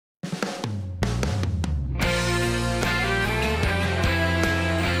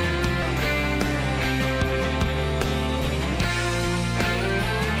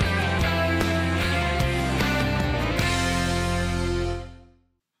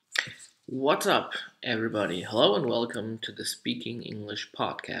What's up, everybody? Hello and welcome to the Speaking English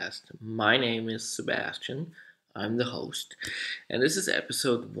podcast. My name is Sebastian. I'm the host, and this is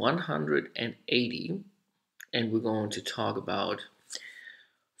episode 180, and we're going to talk about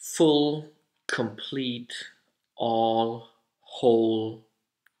full, complete, all, whole,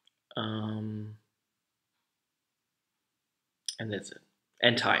 um, and that's it.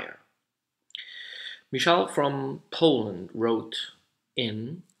 Entire. Michal from Poland wrote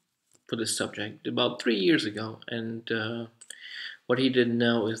in for this subject about 3 years ago, and what he didn't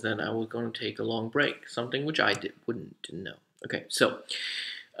know is that I was going to take a long break, something which I didn't know. Okay, so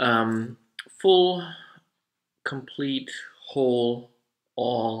um, full, complete, whole,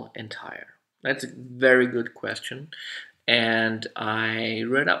 all, entire. That's a very good question, and I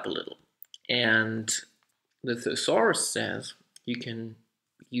read up a little, and the thesaurus says you can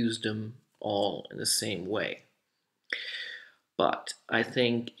use them all in the same way. But I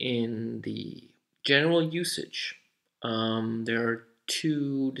think in the general usage, there are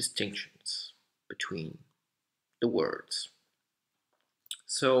two distinctions between the words.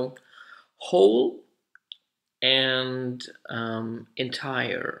 So, whole and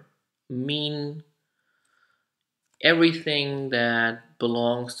entire mean everything that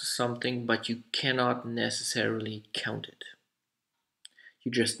belongs to something, but you cannot necessarily count it.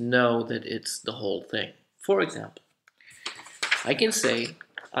 You just know that it's the whole thing. For example, I can say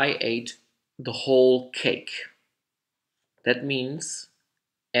I ate the whole cake. That means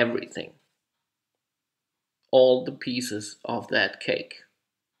everything. All the pieces of that cake.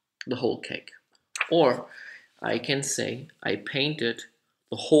 The whole cake. Or I can say I painted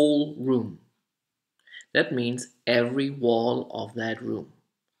the whole room. That means every wall of that room.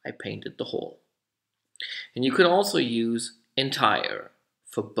 I painted the whole. And you can also use entire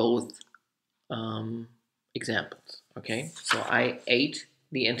for both examples. Okay, so I ate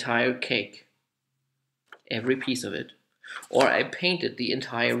the entire cake, every piece of it, or I painted the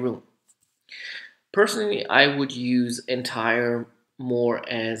entire room. Personally, I would use entire more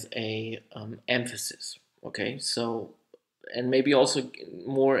as a emphasis. Okay, so and maybe also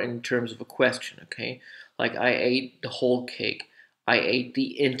more in terms of a question. Okay, like I ate the whole cake. I ate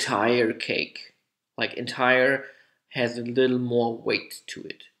the entire cake. Like entire has a little more weight to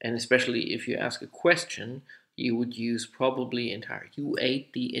it, and especially if you ask a question, you would use probably entire. You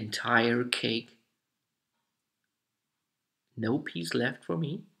ate the entire cake. No piece left for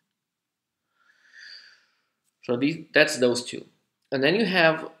me. So that's those two. And then you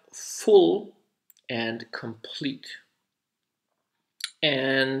have full and complete.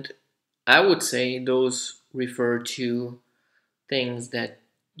 And I would say those refer to things that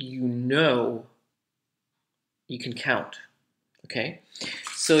you know you can count. Okay?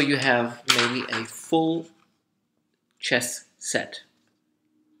 So you have maybe a full chess set.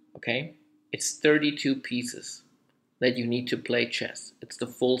 Okay? It's 32 pieces that you need to play chess. It's the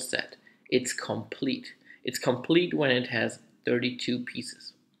full set. It's complete. It's complete when it has 32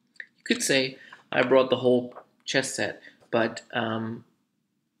 pieces. You could say, I brought the whole chess set, but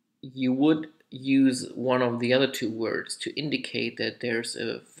you would use one of the other two words to indicate that there's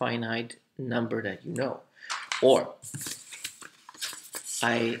a finite number that you know. Or,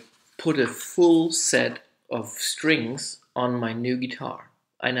 I put a full set of strings on my new guitar.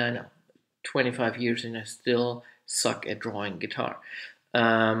 I know, 25 years and I still suck at drawing guitar.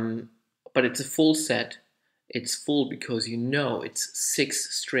 But it's a full set. It's full because you know it's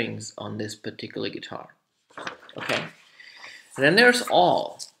 6 strings on this particular guitar. Okay? And then there's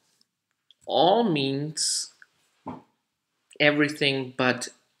all. All means everything, but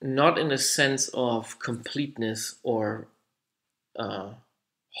not in a sense of completeness or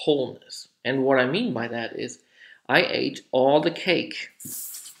wholeness. And what I mean by that is I ate all the cake.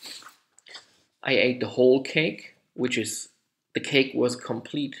 I ate the whole cake, which is the cake was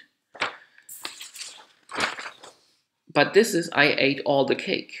complete. But this is I ate all the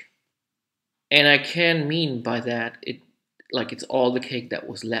cake. And I can mean by that it's all the cake that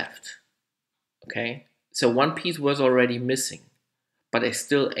was left. Okay? So one piece was already missing, but I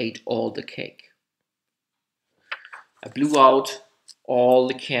still ate all the cake. I blew out all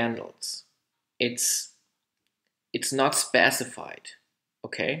the candles. It's not specified.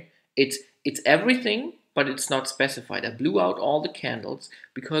 Okay? It's everything, but it's not specified. I blew out all the candles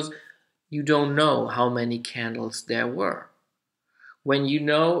because you don't know how many candles there were. When you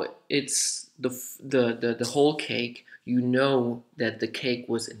know it's the whole cake, you know that the cake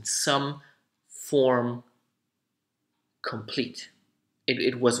was in some form complete.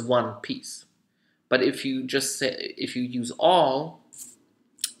 It was one piece. But if you just say if you use all,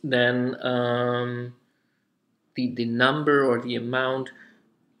 then the number or the amount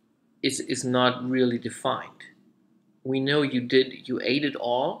is not really defined. We know you ate it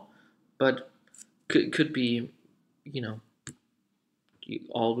all, but could be, you know,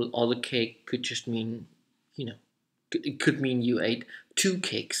 all the cake could just mean, you know, it could mean you ate two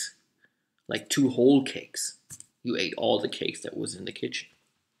cakes, like two whole cakes. You ate all the cakes that was in the kitchen.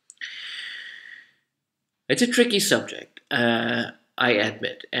 It's a tricky subject, I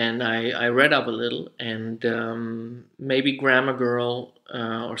admit, and I read up a little, and maybe Grammar Girl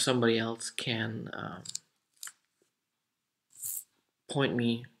or somebody else can point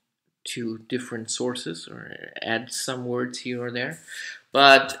me to different sources or add some words here or there.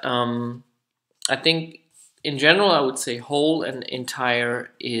 But I think in general, I would say whole and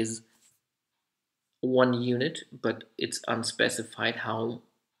entire is one unit, but it's unspecified how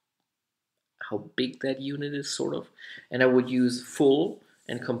big that unit is, sort of. And I would use full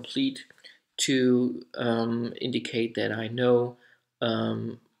and complete to indicate that I know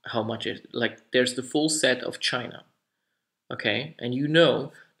how much it, like there's the full set of china, okay, and you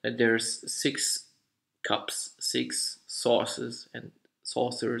know that there's 6 cups, 6 saucers and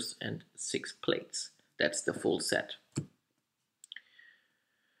 6 plates. That's the full set.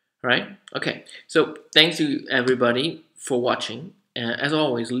 Right? Okay. So thanks to everybody for watching. As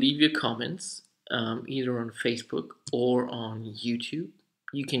always, leave your comments either on Facebook or on YouTube.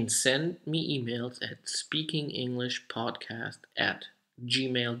 You can send me emails at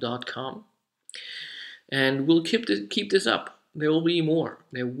speakingenglishpodcast@gmail.com, and we'll keep this up. There will be more.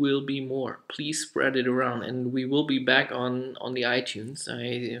 There will be more. Please spread it around, and we will be back on the iTunes.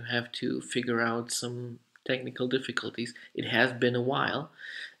 I have to figure out some technical difficulties. It has been a while,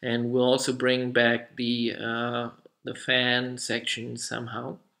 and we'll also bring back the fan section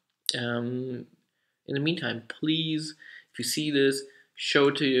somehow. In the meantime, please, if you see this, show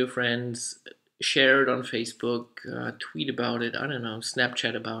it to your friends, share it on Facebook, tweet about it, I don't know,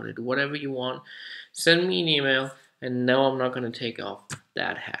 Snapchat about it, whatever you want. Send me an email, and no, I'm not going to take off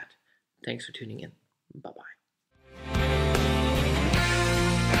that hat. Thanks for tuning in. Bye-bye.